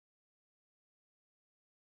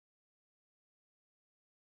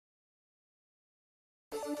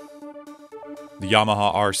The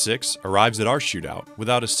Yamaha R6 arrives at our shootout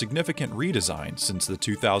without a significant redesign since the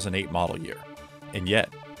 2008 model year. And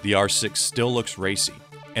yet, the R6 still looks racy,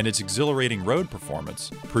 and its exhilarating road performance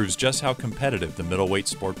proves just how competitive the middleweight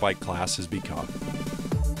sport bike class has become.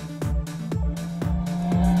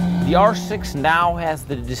 The R6 now has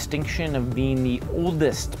the distinction of being the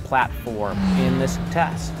oldest platform in this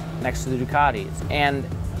test, next to the Ducatis. And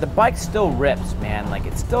the bike still rips, man. Like,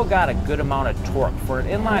 it's still got a good amount of torque. For an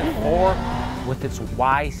inline four with its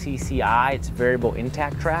YCCI, its variable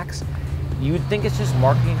intact tracks, you would think it's just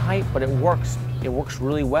marketing hype, but it works. It works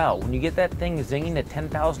really well. When you get that thing zinging at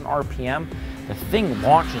 10,000 RPM, the thing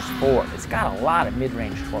launches forward. It's got a lot of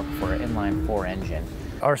mid-range torque for an inline four engine.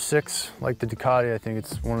 R6, like the Ducati, I think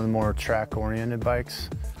it's one of the more track-oriented bikes.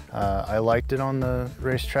 I liked it on the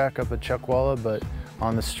racetrack up at Chuckwalla, but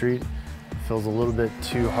on the street, it feels a little bit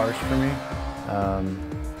too harsh for me.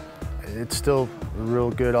 It's still a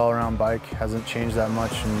real good all-around bike. Hasn't changed that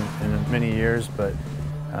much in many years, but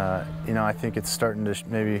you know, I think it's starting to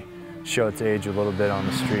maybe show its age a little bit on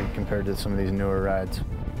the street compared to some of these newer rides.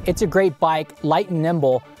 It's a great bike, light and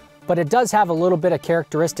nimble, but it does have a little bit of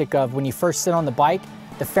characteristic of when you first sit on the bike,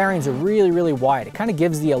 the fairings are really, really wide. It kind of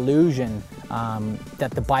gives the illusion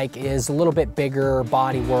that the bike is a little bit bigger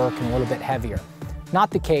bodywork and a little bit heavier. Not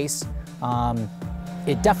the case.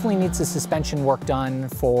 It definitely needs the suspension work done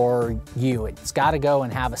for you. It's got to go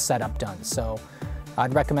and have a setup done. So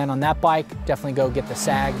I'd recommend on that bike, definitely go get the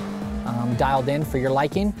sag dialed in for your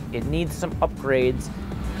liking. It needs some upgrades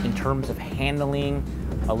in terms of handling,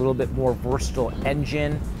 a little bit more versatile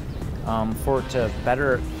engine for it to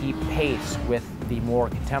better keep pace with the more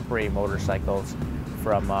contemporary motorcycles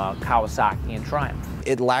from Kawasaki and Triumph.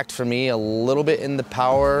 It lacked for me a little bit in the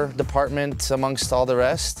power department amongst all the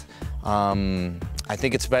rest. I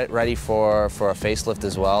think it's ready for a facelift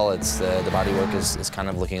as well. It's the bodywork is kind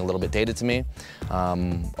of looking a little bit dated to me.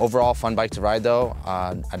 Overall, fun bike to ride though.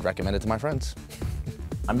 I'd recommend it to my friends.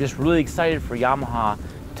 I'm just really excited for Yamaha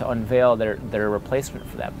to unveil their replacement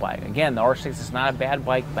for that bike. Again, the R6 is not a bad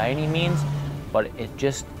bike by any means, but it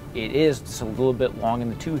is just a little bit long in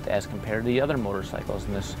the tooth as compared to the other motorcycles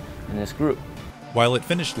in this group. While it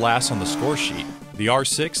finished last on the score sheet, the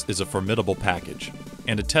R6 is a formidable package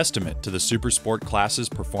and a testament to the supersport class's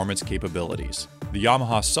performance capabilities. The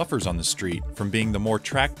Yamaha suffers on the street from being the more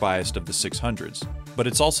track-biased of the 600s, but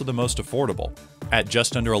it's also the most affordable. At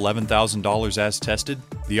just under $11,000 as tested,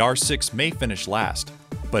 the R6 may finish last,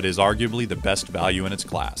 but is arguably the best value in its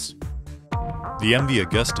class. The MV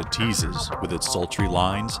Agusta teases with its sultry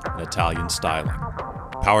lines and Italian styling.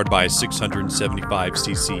 Powered by a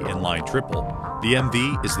 675cc inline triple, the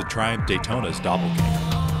MV is the Triumph Daytona's doppelganger.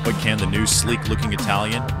 But can the new sleek-looking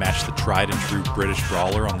Italian match the tried-and-true British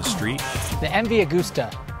brawler on the street? The MV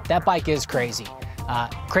Agusta, that bike is crazy.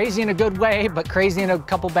 Crazy in a good way, but crazy in a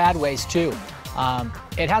couple bad ways too.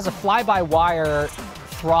 It has a fly-by-wire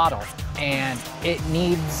throttle, and it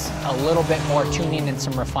needs a little bit more tuning and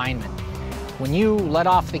some refinement. When you let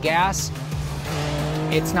off the gas,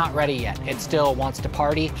 it's not ready yet. It still wants to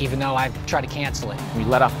party, even though I've tried to cancel it. We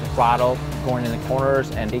let off the throttle going in the corners,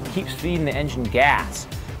 and it keeps feeding the engine gas,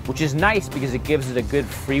 which is nice because it gives it a good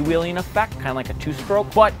freewheeling effect, kind of like a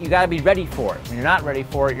two-stroke, but you gotta be ready for it. When you're not ready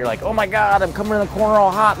for it, you're like, oh my God, I'm coming in the corner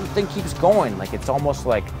all hot, and the thing keeps going. Like, it's almost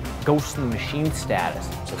like Ghost in the Machine status.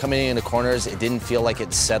 So coming in the corners, it didn't feel like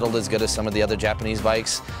it settled as good as some of the other Japanese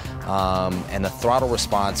bikes, and the throttle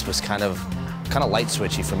response was kind of light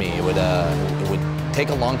switchy for me. It would take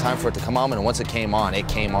a long time for it to come on, and once it came on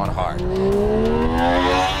hard.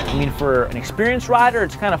 I mean, for an experienced rider,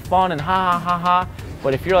 it's kind of fun and ha ha ha ha,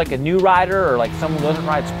 but if you're like a new rider or like someone who doesn't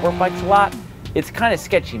ride sport bikes a lot, it's kind of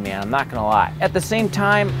sketchy, man, I'm not gonna lie. At the same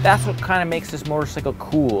time, that's what kind of makes this motorcycle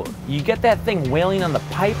cool. You get that thing wailing on the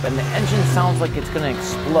pipe and the engine sounds like it's gonna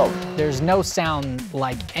explode. There's no sound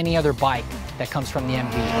like any other bike that comes from the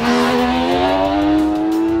MV.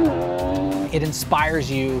 It inspires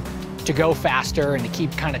you to go faster and to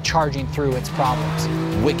keep kind of charging through its problems.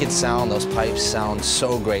 Wicked sound, those pipes sound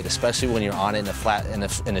so great, especially when you're on it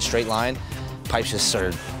in a straight line. Pipes just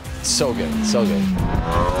are so good, so good.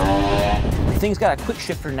 The thing's got a quick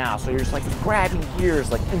shifter now, so you're just like grabbing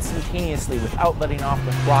gears like instantaneously without letting off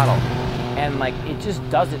the throttle. And like, it just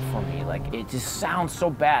does it for me. Like, it just sounds so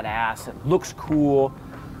badass, it looks cool.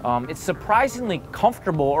 It's surprisingly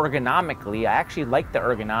comfortable ergonomically. I actually like the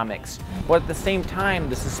ergonomics, but at the same time,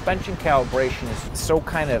 the suspension calibration is so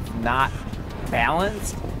kind of not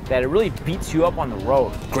balanced that it really beats you up on the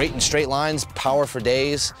road. Great in straight lines, power for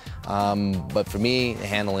days, but for me, the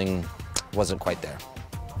handling wasn't quite there.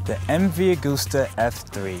 The MV Agusta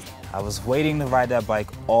F3. I was waiting to ride that bike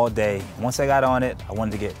all day. Once I got on it, I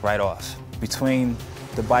wanted to get right off. between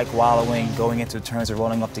the bike wallowing, going into the turns and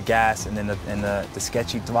rolling up the gas, and then the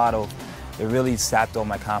sketchy throttle, it really sapped all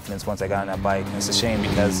my confidence once I got on that bike. And it's a shame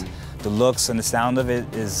because the looks and the sound of it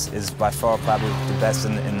is by far probably the best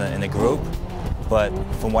in the group. But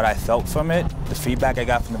from what I felt from it, the feedback I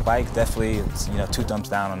got from the bike, definitely, you know, 2 thumbs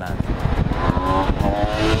down on that.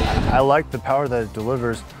 I like the power that it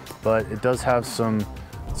delivers, but it does have some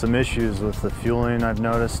issues with the fueling. I've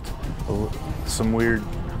noticed some weird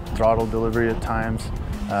throttle delivery at times.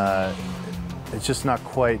 It's just not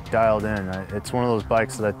quite dialed in. It's one of those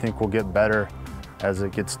bikes that I think will get better as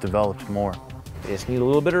it gets developed more. They just need a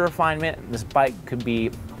little bit of refinement. This bike could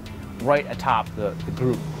be right atop the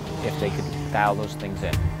group if they could dial those things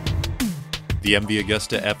in. The MV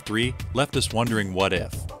Agusta F3 left us wondering what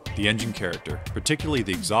if. The engine character, particularly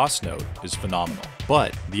the exhaust note, is phenomenal.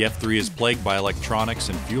 But the F3 is plagued by electronics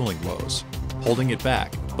and fueling woes, holding it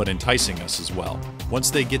back, but enticing us as well.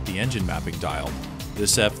 Once they get the engine mapping dialed,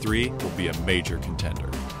 this F3 will be a major contender.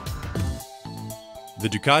 The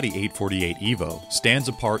Ducati 848 Evo stands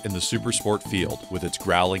apart in the supersport field with its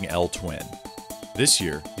growling L-twin. This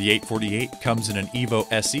year, the 848 comes in an Evo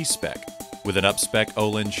SE spec, with an up-spec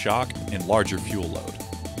Olin shock and larger fuel load.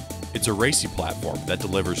 It's a racy platform that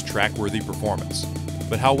delivers track-worthy performance,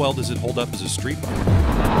 but how well does it hold up as a street bike?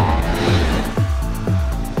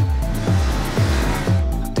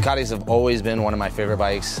 Ducatis have always been one of my favorite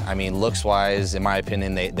bikes. I mean, looks-wise, in my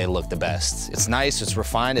opinion, they look the best. It's nice, it's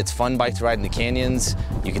refined, it's a fun bike to ride in the canyons.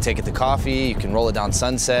 You can take it to coffee, you can roll it down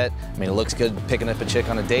Sunset. I mean, it looks good picking up a chick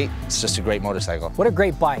on a date. It's just a great motorcycle. What a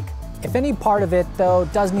great bike. If any part of it, though,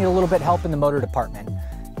 does need a little bit help in the motor department.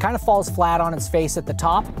 Kind of falls flat on its face at the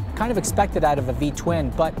top, kind of expected out of a V-twin,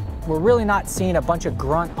 but we're really not seeing a bunch of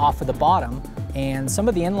grunt off of the bottom. And some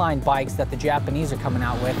of the inline bikes that the Japanese are coming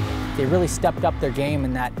out with, they really stepped up their game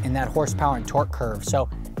in that horsepower and torque curve. So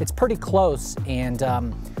it's pretty close, and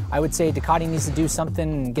I would say Ducati needs to do something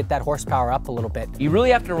and get that horsepower up a little bit. You really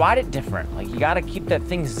have to ride it different. Like, you gotta keep that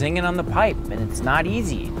thing zinging on the pipe, and it's not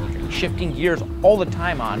easy. You're shifting gears all the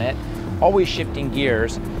time on it, always shifting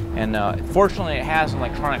gears. And fortunately, it has an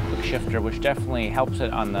electronic quick shifter, which definitely helps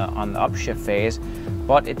it on the upshift phase,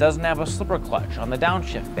 but it doesn't have a slipper clutch on the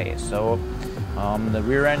downshift phase. So the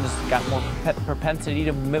rear end has got more propensity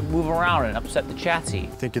to move around and upset the chassis.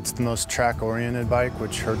 I think it's the most track-oriented bike,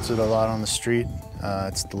 which hurts it a lot on the street.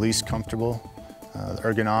 It's the least comfortable. The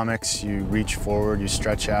ergonomics, you reach forward, you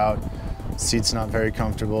stretch out. The seat's not very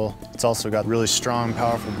comfortable. It's also got really strong,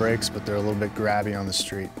 powerful brakes, but they're a little bit grabby on the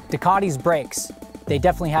street. Ducati's brakes, they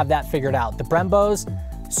definitely have that figured out. The Brembos,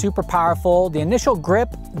 super powerful. The initial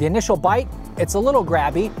grip, the initial bite, it's a little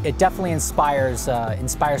grabby. It definitely inspires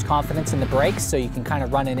confidence in the brakes, so you can kind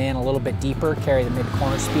of run it in a little bit deeper, carry the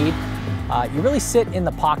mid-corner speed. You really sit in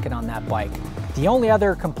the pocket on that bike. The only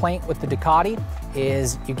other complaint with the Ducati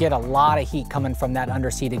is you get a lot of heat coming from that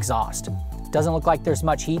underseat exhaust. Doesn't look like there's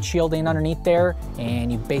much heat shielding underneath there,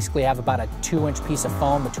 and you basically have about a 2-inch piece of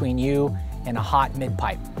foam between you and a hot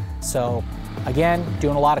mid-pipe. So again,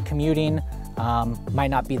 doing a lot of commuting might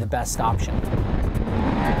not be the best option.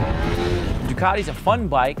 Ducati's a fun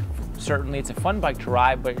bike. Certainly it's a fun bike to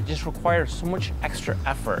ride, but it just requires so much extra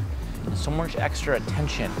effort and so much extra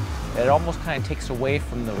attention that it almost kind of takes away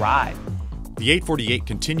from the ride. The 848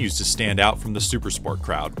 continues to stand out from the supersport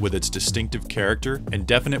crowd with its distinctive character and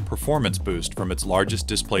definite performance boost from its largest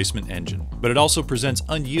displacement engine. But it also presents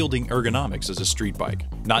unyielding ergonomics as a street bike,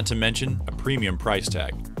 not to mention a premium price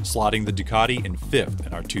tag, slotting the Ducati in 5th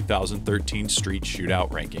in our 2013 Street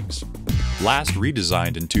Shootout rankings. Last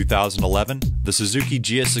redesigned in 2011, the Suzuki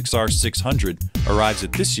GSX-R600 arrives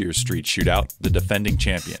at this year's Street Shootout, the defending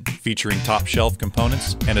champion. Featuring top-shelf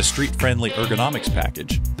components and a street-friendly ergonomics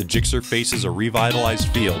package, the Gixxer faces a revitalized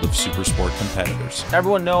field of supersport competitors.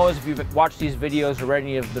 Everyone knows, if you've watched these videos or read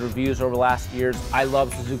any of the reviews over the last years, I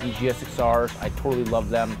love Suzuki GSX-Rs. I totally love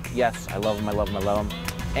them. Yes, I love them, I love them, I love them.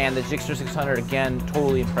 And the Gixxer 600, again,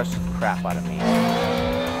 totally impresses the crap out of me.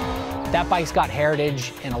 That bike's got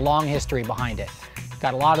heritage and a long histoy behind it.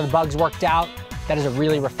 Got a lot of the bugs worked out. That is a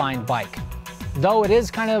really refined bike. Though it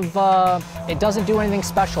is kind of, it doesn't do anything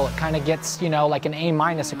special. It kind of gets, you know, like an A-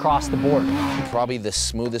 across the board. Probably the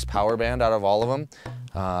smoothest power band out of all of them.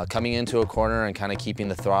 Coming into a corner and kind of keeping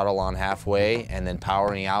the throttle on halfway and then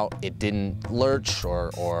powering out, it didn't lurch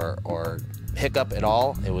or hiccup at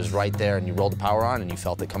all. It was right there, and you rolled the power on and you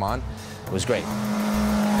felt it come on. It was great.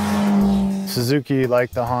 Suzuki,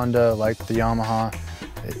 like the Honda, like the Yamaha,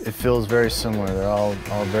 it feels very similar. They're all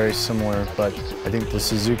very similar, but I think the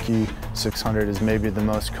Suzuki 600 is maybe the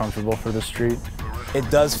most comfortable for the street. It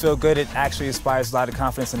does feel good. It actually inspires a lot of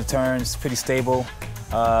confidence in the turns. Pretty stable,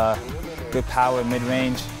 good power,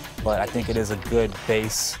 mid-range. but I think it is a good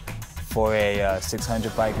base for a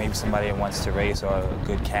 600 bike, maybe somebody that wants to race, or a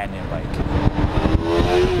good canyon bike.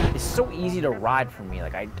 It's so easy to ride for me.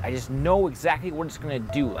 Like I just know exactly what it's gonna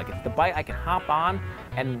do. Like it's the bike I can hop on,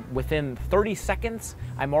 and within 30 seconds,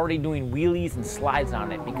 I'm already doing wheelies and slides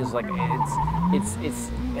on it, because like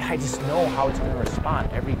I just know how it's gonna respond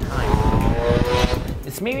every time.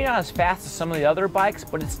 It's maybe not as fast as some of the other bikes,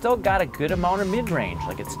 but it's still got a good amount of mid-range.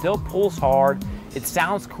 Like it still pulls hard. It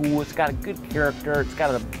sounds cool, it's got a good character, it's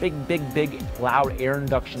got a big, loud air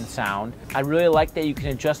induction sound. I really like that you can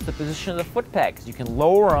adjust the position of the foot pegs. You can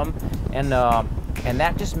lower them, and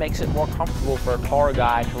that just makes it more comfortable for a taller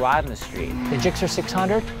guy to ride in the street. The Gixxer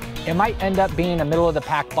 600, it might end up being a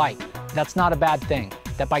middle-of-the-pack bike. That's not a bad thing.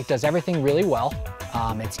 That bike does everything really well.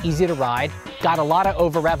 It's easy to ride. Got a lot of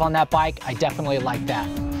over rev on that bike. I definitely like that.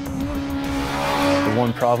 The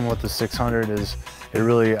one problem with the 600 is it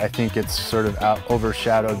really, I think it's sort of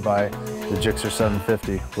overshadowed by the Gixxer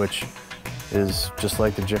 750, which is just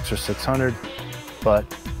like the Gixxer 600, but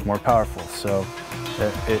more powerful. So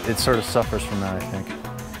it sort of suffers from that, I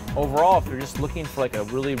think. Overall, if you're just looking for like a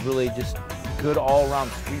really just good all-around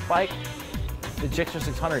street bike, the Gixxer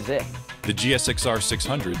 600 is it. The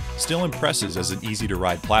GSX-R600 still impresses as an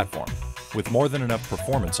easy-to-ride platform, with more than enough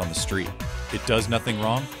performance on the street. It does nothing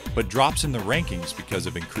wrong, but drops in the rankings because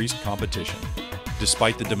of increased competition.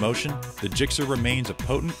 Despite the demotion, the Gixxer remains a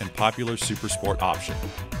potent and popular supersport option,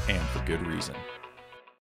 and for good reason.